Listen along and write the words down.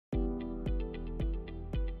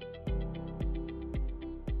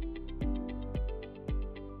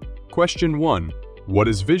Question 1. What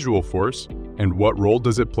is Visualforce, and what role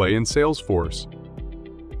does it play in Salesforce?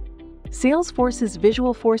 Salesforce's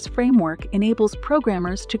Visualforce framework enables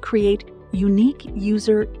programmers to create unique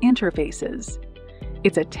user interfaces.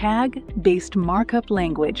 It's a tag-based markup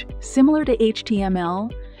language similar to HTML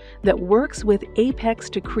that works with Apex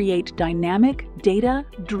to create dynamic,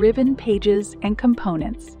 data-driven pages and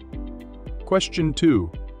components. Question 2.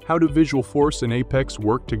 How do Visualforce and Apex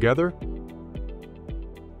work together?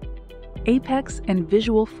 Apex and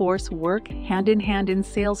Visualforce work hand-in-hand in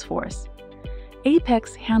Salesforce.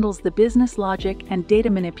 Apex handles the business logic and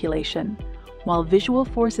data manipulation, while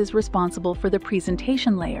Visualforce is responsible for the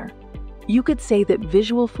presentation layer. You could say that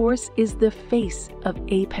Visualforce is the face of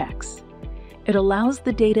Apex. It allows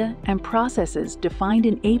the data and processes defined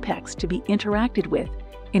in Apex to be interacted with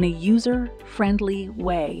in a user-friendly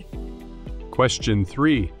way. Question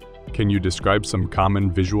 3. Can you describe some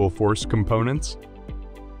common Visualforce components?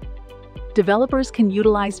 Developers can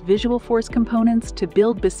utilize Visualforce components to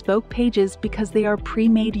build bespoke pages because they are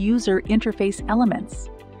pre-made user interface elements.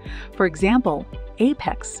 For example,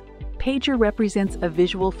 Apex, Pager represents a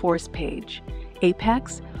Visualforce page.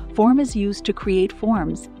 Apex, form is used to create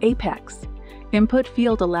forms, Apex. Input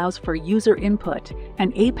field allows for user input,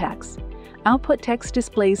 and Apex, output text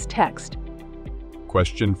displays text.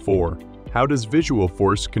 Question 4. How does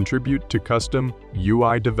Visualforce contribute to custom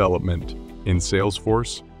UI development in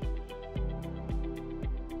Salesforce?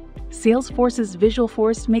 Salesforce's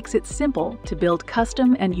Visualforce makes it simple to build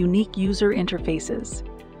custom and unique user interfaces.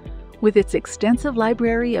 With its extensive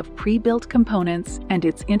library of pre-built components and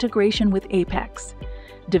its integration with Apex,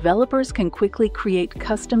 developers can quickly create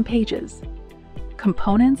custom pages,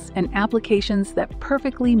 components, and applications that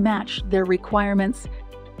perfectly match their requirements.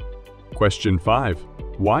 Question 5.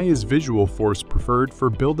 Why is Visualforce preferred for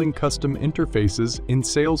building custom interfaces in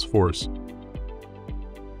Salesforce?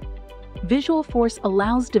 Visualforce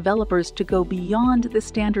allows developers to go beyond the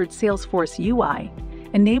standard Salesforce UI,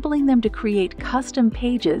 enabling them to create custom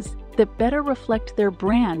pages that better reflect their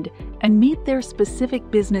brand and meet their specific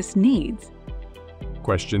business needs.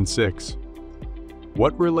 Question 6.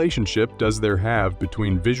 What relationship does there have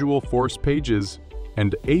between Visualforce pages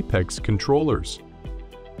and Apex controllers?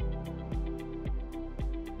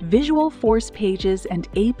 Visualforce pages and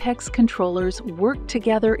Apex controllers work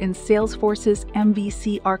together in Salesforce's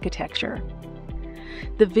MVC architecture.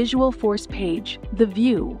 The Visualforce page, the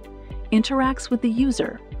view, interacts with the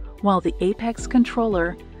user, while the Apex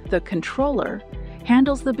controller, the controller,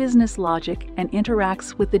 handles the business logic and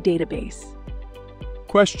interacts with the database.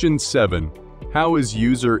 Question 7. How is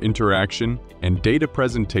user interaction and data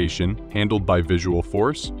presentation handled by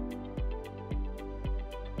Visualforce?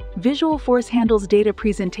 Visualforce handles data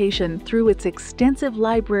presentation through its extensive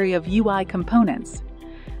library of UI components.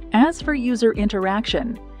 As for user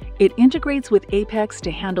interaction, it integrates with Apex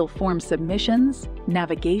to handle form submissions,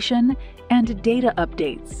 navigation, and data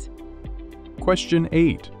updates. Question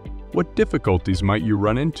 8. What difficulties might you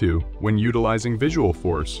run into when utilizing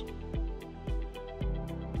Visualforce?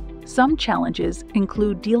 Some challenges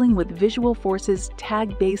include dealing with Visualforce's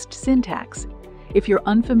tag-based syntax, if you're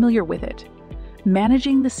unfamiliar with it,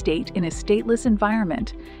 managing the state in a stateless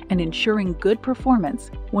environment, and ensuring good performance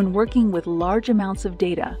when working with large amounts of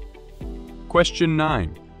data. Question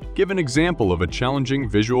 9. Give an example of a challenging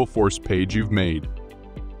Visualforce page you've made.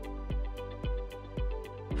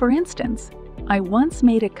 For instance, I once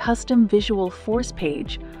made a custom Visualforce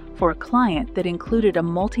page for a client that included a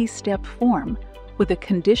multi-step form with a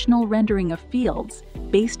conditional rendering of fields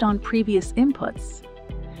based on previous inputs.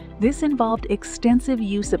 This involved extensive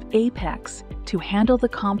use of Apex to handle the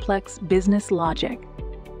complex business logic.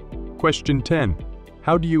 Question 10.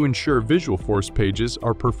 How do you ensure Visualforce pages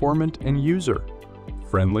are performant and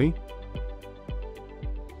user-friendly?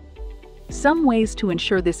 Some ways to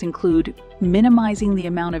ensure this include minimizing the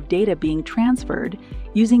amount of data being transferred,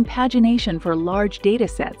 using pagination for large data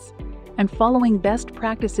sets, and following best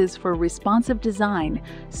practices for responsive design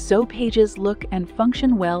so pages look and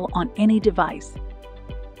function well on any device.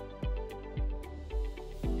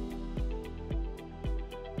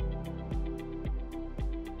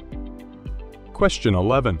 Question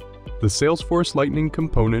 11. The Salesforce Lightning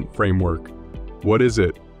Component Framework. What is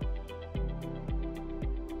it?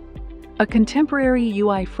 A contemporary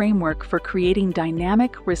UI framework for creating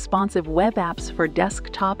dynamic, responsive web apps for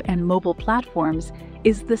desktop and mobile platforms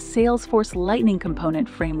is the Salesforce Lightning Component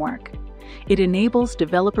Framework. It enables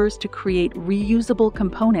developers to create reusable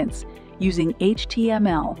components using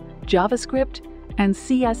HTML, JavaScript, and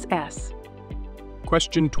CSS.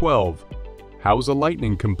 Question 12. How's a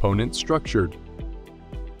Lightning component structured?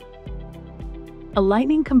 A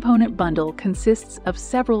Lightning component bundle consists of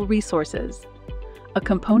several resources: a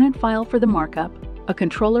component file for the markup, a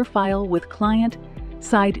controller file with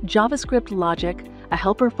client-side JavaScript logic, a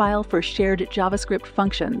helper file for shared JavaScript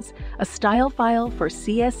functions, a style file for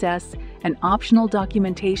CSS and optional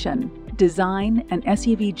documentation, design and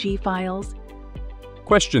SUVG files.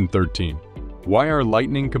 Question 13. Why are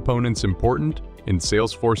Lightning components important in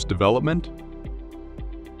Salesforce development?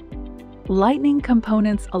 Lightning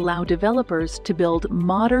components allow developers to build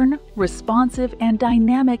modern, responsive, and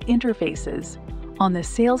dynamic interfaces on the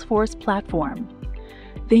Salesforce platform.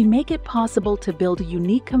 They make it possible to build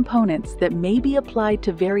unique components that may be applied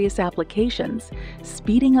to various applications,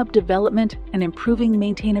 speeding up development and improving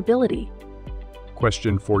maintainability.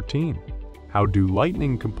 Question 14. How do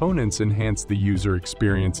Lightning components enhance the user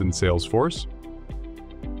experience in Salesforce?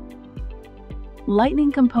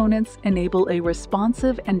 Lightning components enable a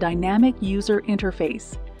responsive and dynamic user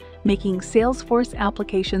interface, making Salesforce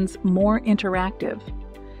applications more interactive.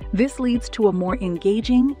 This leads to a more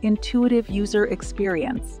engaging, intuitive user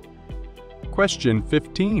experience. Question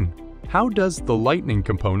 15. How does the Lightning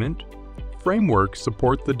component framework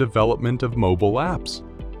support the development of mobile apps?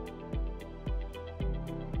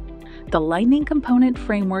 The Lightning component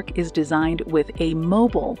framework is designed with a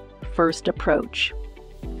mobile-first approach.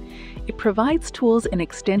 It provides tools and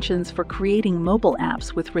extensions for creating mobile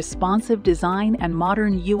apps with responsive design and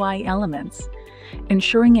modern UI elements,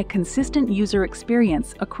 ensuring a consistent user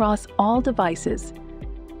experience across all devices.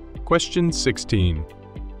 Question 16.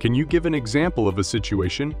 Can you give an example of a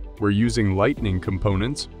situation where using Lightning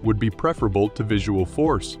components would be preferable to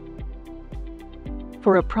Visualforce?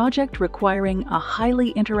 For a project requiring a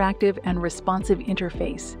highly interactive and responsive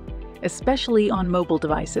interface, especially on mobile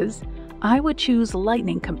devices, I would choose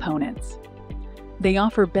Lightning components. They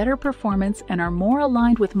offer better performance and are more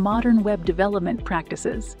aligned with modern web development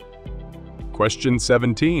practices. Question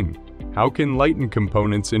 17. How can Lightning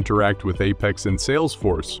components interact with Apex and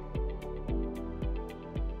Salesforce?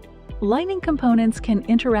 Lightning components can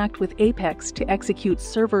interact with Apex to execute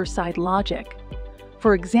server-side logic.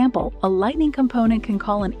 For example, a Lightning component can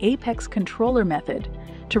call an Apex controller method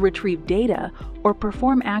to retrieve data or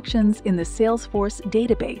perform actions in the Salesforce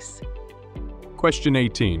database. Question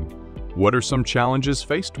 18. What are some challenges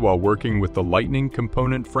faced while working with the Lightning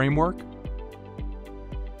component framework?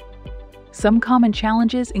 Some common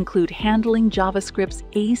challenges include handling JavaScript's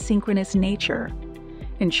asynchronous nature,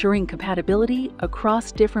 ensuring compatibility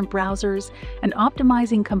across different browsers, and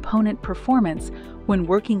optimizing component performance when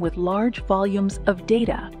working with large volumes of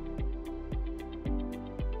data.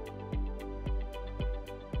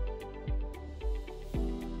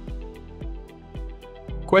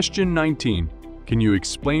 Question 19. Can you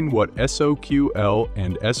explain what SOQL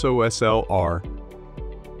and SOSL are?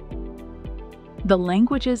 The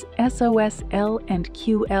languages SOSL and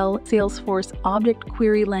QL, Salesforce Object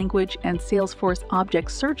Query Language and Salesforce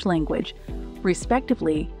Object Search Language,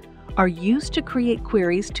 respectively, are used to create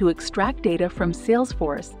queries to extract data from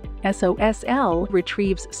Salesforce. SOSL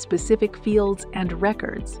retrieves specific fields and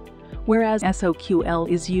records, whereas SOQL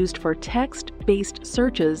is used for text-based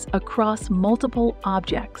searches across multiple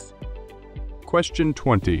objects. Question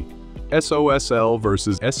 20. SOSL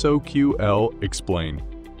versus SOQL, explain.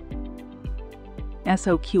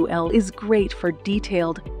 SOQL is great for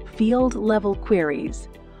detailed, field-level queries,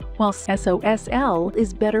 while SOSL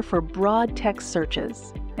is better for broad text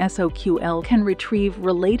searches. SOQL can retrieve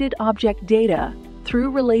related object data through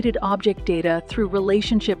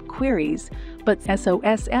relationship queries, but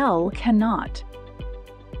SOSL cannot.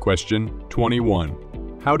 Question 21.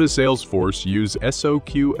 How does Salesforce use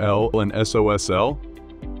SOQL and SOSL?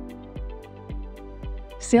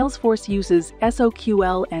 Salesforce uses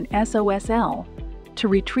SOQL and SOSL to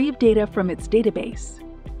retrieve data from its database.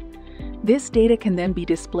 This data can then be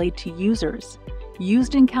displayed to users,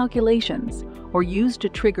 used in calculations, or used to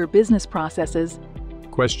trigger business processes.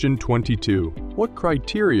 Question 22. What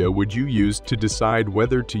criteria would you use to decide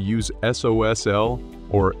whether to use SOSL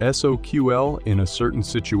or SOQL in a certain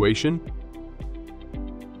situation?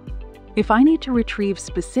 If I need to retrieve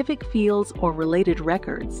specific fields or related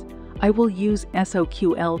records, I will use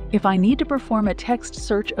SOQL. If I need to perform a text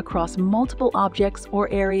search across multiple objects or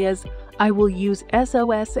areas, I will use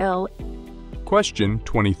SOSL. Question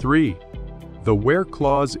 23. The where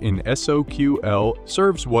clause in SOQL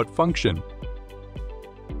serves what function?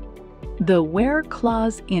 The where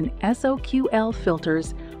clause in SOQL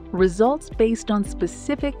filters results based on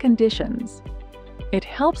specific conditions. It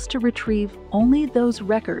helps to retrieve only those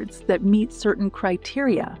records that meet certain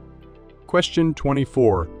criteria. Question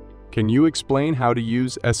 24. Can you explain how to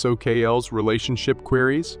use SOQL's relationship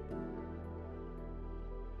queries?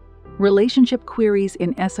 Relationship queries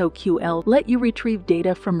in SOQL let you retrieve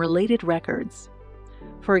data from related records.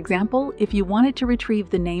 For example, if you wanted to retrieve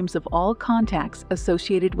the names of all contacts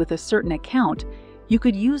associated with a certain account, you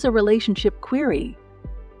could use a relationship query.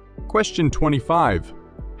 Question 25.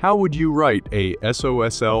 How would you write a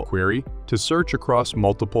SOSL query to search across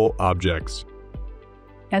multiple objects?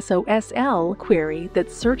 SOSL query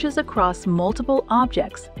that searches across multiple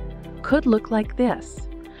objects could look like this.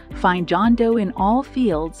 Find John Doe in all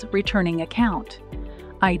fields, returning account.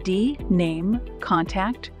 ID, name,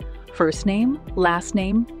 contact, first name, last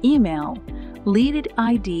name, email, leaded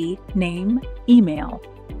ID, name, email.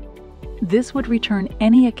 This would return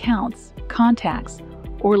any accounts, contacts,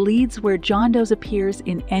 or leads where John Doe's appears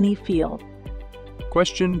in any field.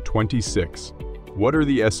 Question 26. What are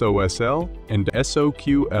the SOSL and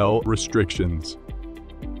SOQL restrictions?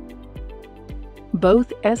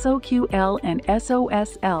 Both SOQL and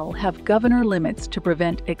SOSL have governor limits to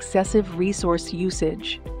prevent excessive resource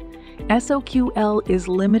usage. SOQL is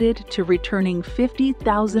limited to returning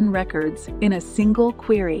 50,000 records in a single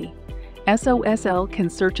query. SOSL can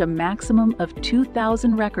search a maximum of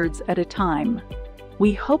 2,000 records at a time.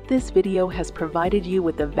 We hope this video has provided you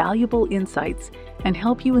with the valuable insights and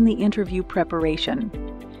help you in the interview preparation.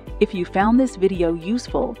 If you found this video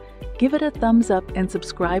useful, give it a thumbs up and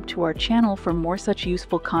subscribe to our channel for more such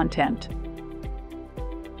useful content.